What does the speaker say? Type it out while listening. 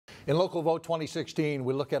In Local Vote 2016,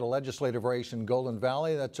 we look at a legislative race in Golden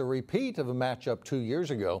Valley that's a repeat of a matchup 2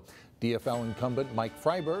 years ago. DFL incumbent Mike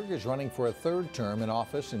Freiberg is running for a third term in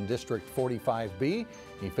office in District 45B.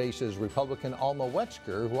 He faces Republican Alma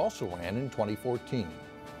Wetzker, who also ran in 2014.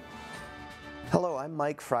 Hello, I'm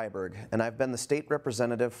Mike Freiberg, and I've been the state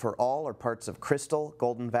representative for all or parts of Crystal,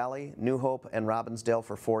 Golden Valley, New Hope, and Robbinsdale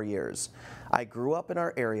for 4 years. I grew up in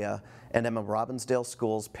our area and am a Robbinsdale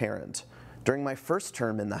Schools parent. During my first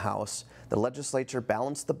term in the House, the legislature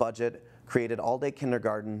balanced the budget, created all-day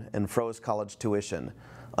kindergarten, and froze college tuition.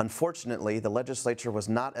 Unfortunately, the legislature was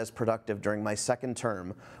not as productive during my second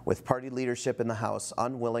term, with party leadership in the House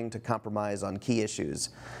unwilling to compromise on key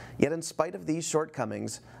issues. Yet in spite of these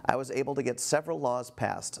shortcomings, I was able to get several laws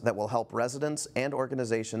passed that will help residents and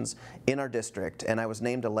organizations in our district, and I was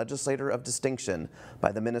named a Legislator of Distinction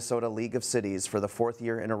by the Minnesota League of Cities for the 4th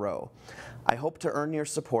year in a row. I hope to earn your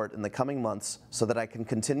support in the coming months so that I can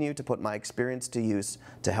continue to put my experience to use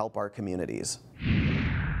to help our communities.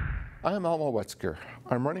 I'm Alma Wetzker.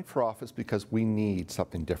 I'm running for office because we need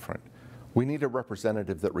something different. We need a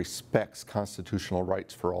representative that respects constitutional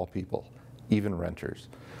rights for all people, even renters.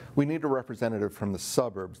 We need a representative from the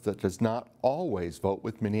suburbs that does not always vote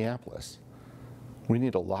with Minneapolis. We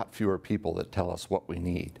need a lot fewer people that tell us what we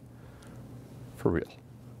need. For real.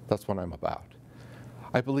 That's what I'm about.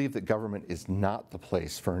 I believe that government is not the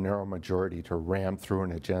place for a narrow majority to ram through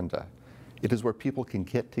an agenda. It is where people can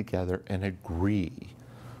get together and agree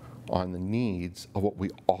on the needs of what we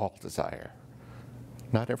all desire.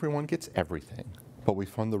 Not everyone gets everything, but we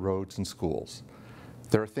fund the roads and schools.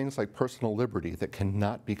 There are things like personal liberty that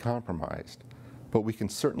cannot be compromised, but we can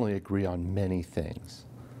certainly agree on many things.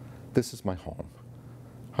 This is my home.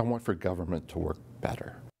 I want for government to work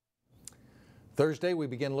better. Thursday, we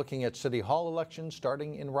begin looking at City Hall elections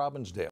starting in Robbinsdale.